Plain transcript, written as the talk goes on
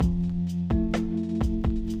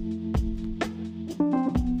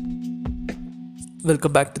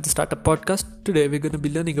Welcome back to the Startup Podcast. Today we're going to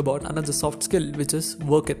be learning about another soft skill, which is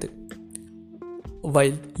work ethic.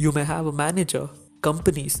 While you may have a manager,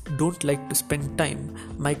 companies don't like to spend time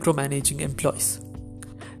micromanaging employees.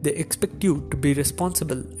 They expect you to be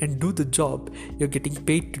responsible and do the job you're getting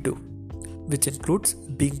paid to do, which includes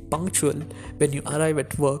being punctual when you arrive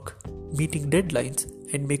at work, meeting deadlines,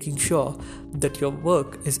 and making sure that your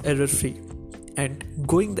work is error-free. And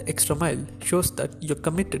going the extra mile shows that you're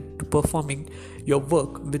committed to performing your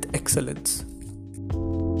work with excellence.